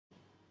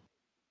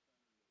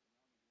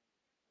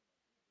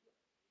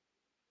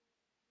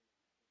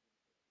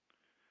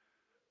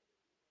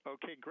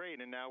Okay,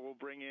 great. And now we'll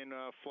bring in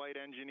Flight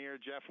Engineer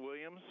Jeff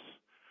Williams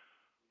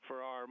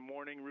for our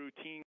morning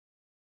routine.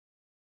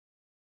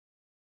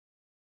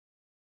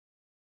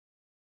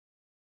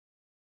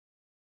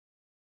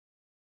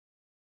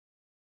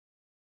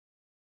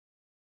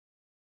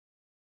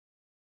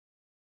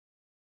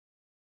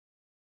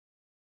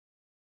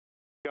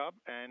 Up,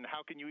 and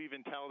how can you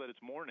even tell that it's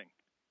morning?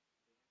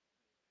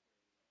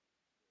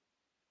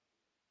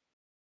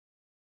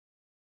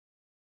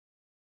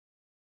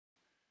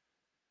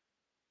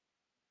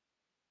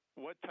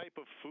 What type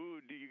of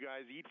food do you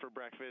guys eat for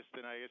breakfast?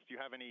 And I guess, do you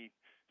have any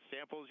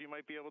samples you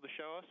might be able to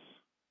show us?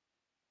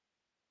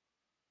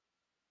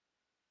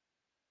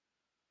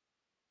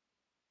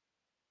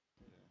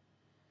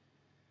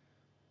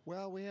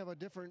 Well, we have a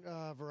different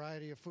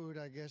variety of food,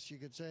 I guess you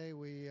could say.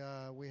 We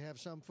have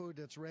some food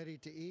that's ready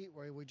to eat,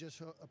 where we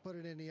just put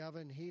it in the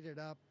oven, heat it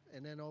up,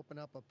 and then open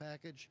up a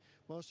package.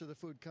 Most of the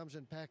food comes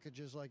in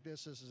packages like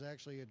this. This is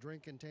actually a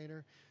drink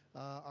container.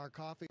 Our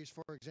coffees,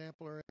 for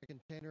example, are in a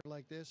container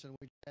like this, and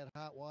we add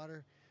hot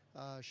water,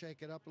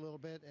 shake it up a little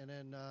bit, and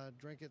then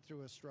drink it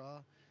through a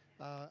straw.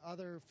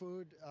 Other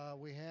food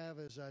we have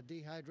is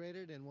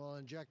dehydrated, and we'll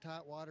inject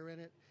hot water in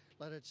it,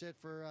 let it sit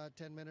for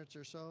 10 minutes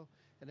or so,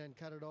 and then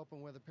cut it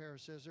open with a pair of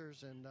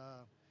scissors and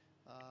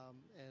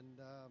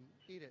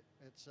eat it.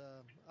 It's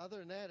other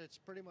than that, it's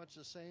pretty much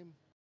the same.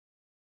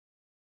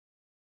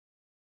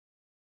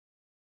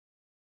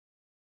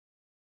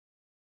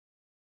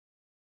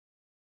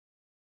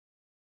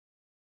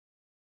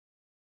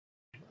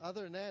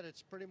 Other than that,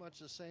 it's pretty much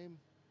the same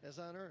as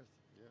on Earth.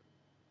 Yeah.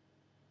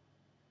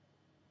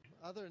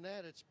 Other than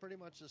that, it's pretty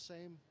much the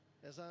same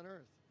as on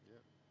Earth.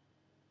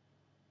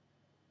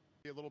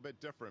 Yeah. A little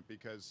bit different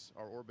because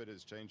our orbit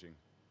is changing.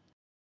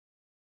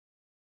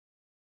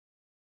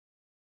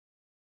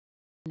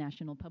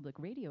 National Public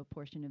Radio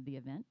portion of the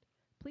event.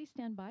 Please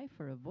stand by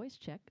for a voice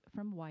check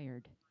from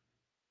Wired.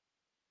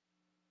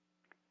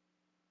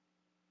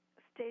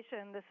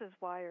 Station, this is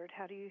Wired.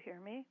 How do you hear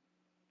me?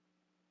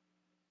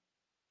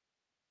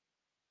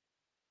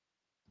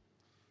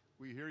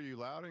 We hear you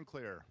loud and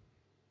clear.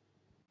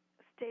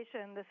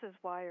 Station, this is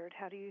Wired.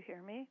 How do you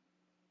hear me?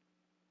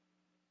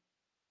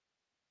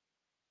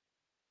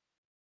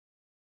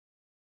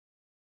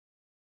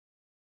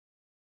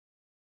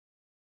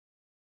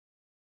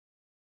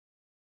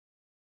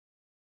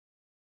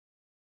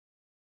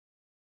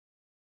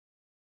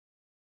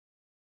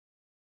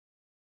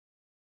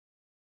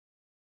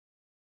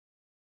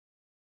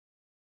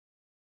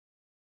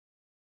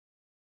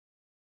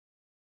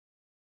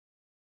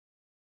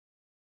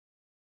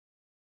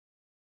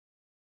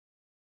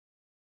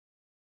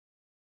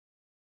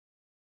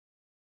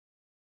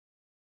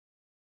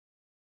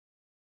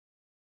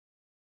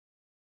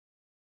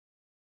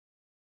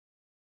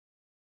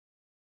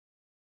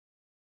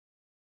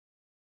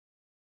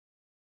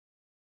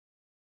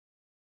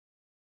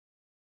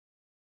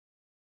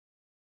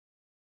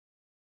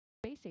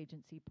 Space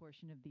Agency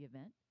portion of the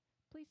event.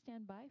 Please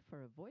stand by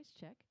for a voice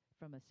check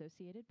from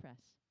Associated Press.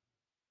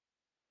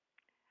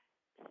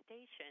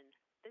 Station,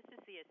 this is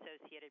the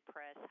Associated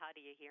Press. How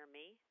do you hear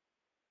me?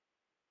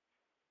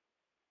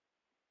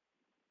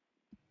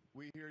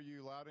 We hear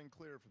you loud and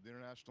clear from the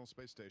International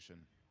Space Station.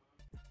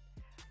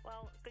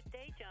 Well, good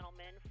day,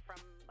 gentlemen,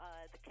 from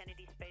the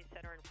Kennedy Space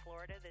Center in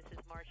Florida. This is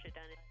Marcia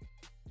Dunn.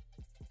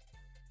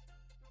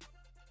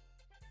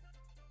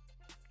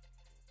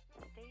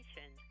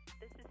 Station,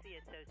 this is the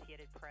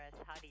Associated Press.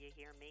 How do you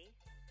hear me?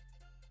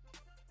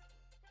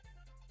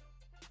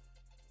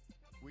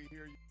 We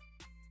hear you.